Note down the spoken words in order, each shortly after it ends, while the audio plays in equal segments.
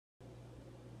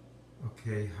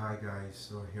Okay, hi guys,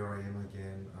 so here I am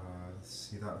again.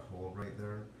 See that hole right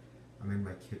there? I'm in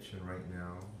my kitchen right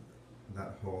now.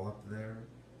 That hole up there,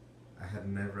 I had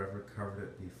never ever covered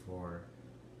it before.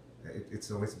 It's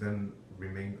always been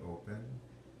remained open.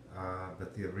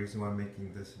 But the reason why I'm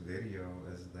making this video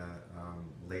is that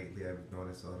lately I've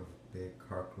noticed a lot of big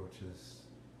cockroaches.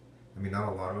 I mean, not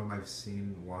a lot of them. I've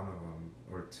seen one of them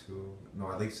or two.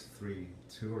 No, at least three,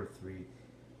 two or three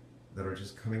that are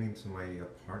just coming into my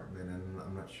apartment, and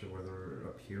I'm not sure where they're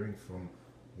appearing from.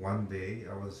 One day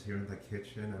I was here in the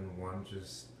kitchen and one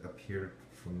just appeared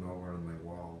from nowhere on my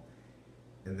wall.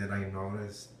 And then I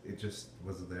noticed it just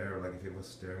was there, like if it was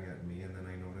staring at me, and then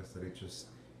I noticed that it just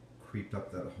creeped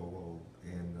up that hole.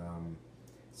 And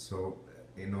so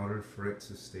in order for it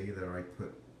to stay there, I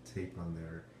put tape on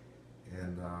there.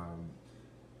 And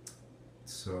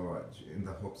so in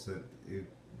the hopes that it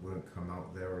wouldn't come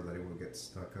out there or that it would get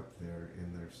stuck up there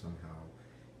in there somehow.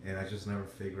 And I just never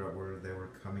figured out where they were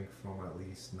coming from. At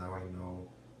least now I know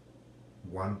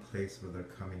one place where they're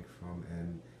coming from,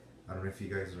 and I don't know if you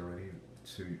guys are ready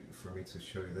for me to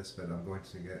show you this, but I'm going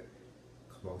to get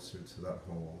closer to that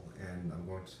hole, and I'm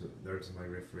going to, there's my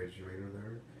refrigerator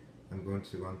there. I'm going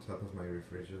to go on top of my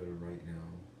refrigerator right now.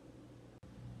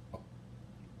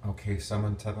 Okay, so I'm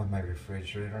on top of my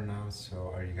refrigerator now,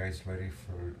 so are you guys ready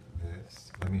for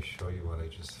this? Let me show you what I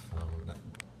just found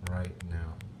right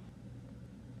now.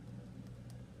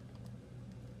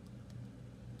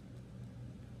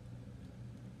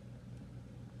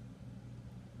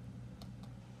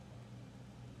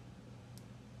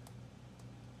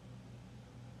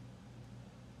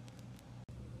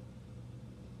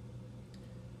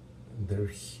 They're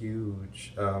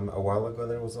huge. A while ago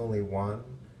there was only one,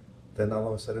 then all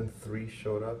of a sudden three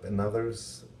showed up, and now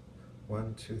there's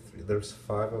one, two, three, there's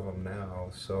five of them now,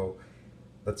 so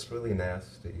that's really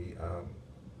nasty.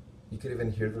 You could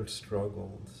even hear their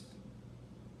struggles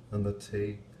on the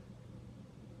tape.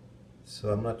 So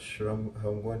I'm not sure how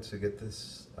I'm going to get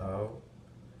this out.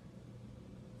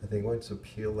 I think I'm going to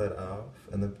peel that off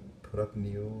and then put up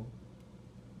new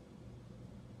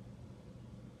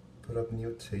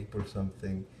tape or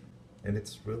something. And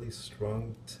it's really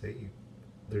strong tape.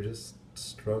 They're just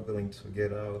struggling to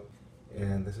get out.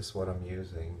 And this is what I'm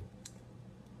using.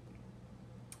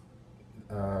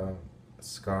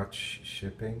 Scotch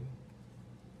shipping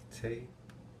tape.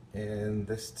 And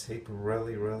this tape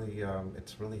really,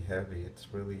 it's really heavy.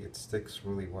 It sticks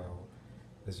really well.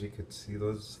 As you could see,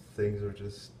 those things are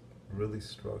just really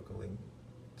struggling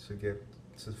to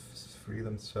free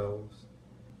themselves.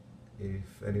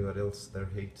 If anyone else there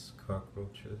hates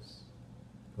cockroaches,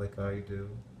 like I do,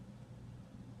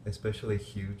 especially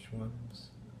huge ones,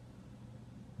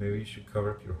 maybe you should cover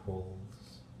up your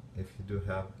holes if you do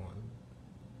have one.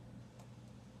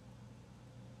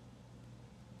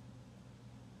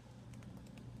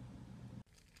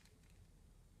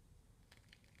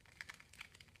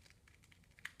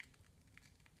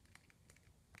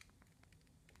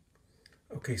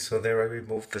 Okay, so there I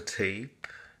removed the tape.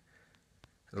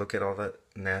 Look at all that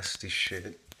nasty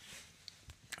shit.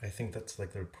 I think that's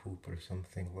like their poop or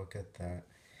something. Look at that.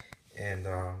 And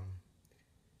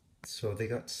so they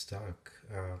got stuck.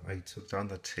 I took down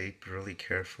the tape really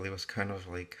carefully. It was kind of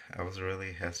like, I was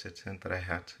really hesitant, but I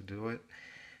had to do it.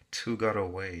 Two got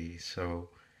away, so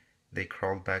they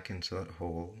crawled back into that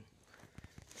hole.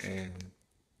 And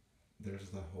there's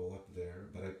the hole up there,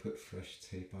 but I put fresh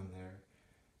tape on there.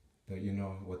 But you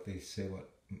know what they say, what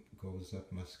goes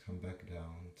up must come back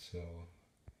down, so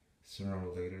sooner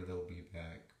or later they'll be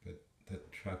back, but the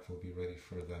trap will be ready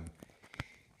for them.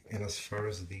 And as far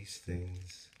as these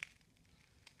things,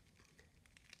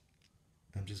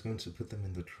 I'm just going to put them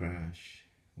in the trash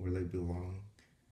where they belong.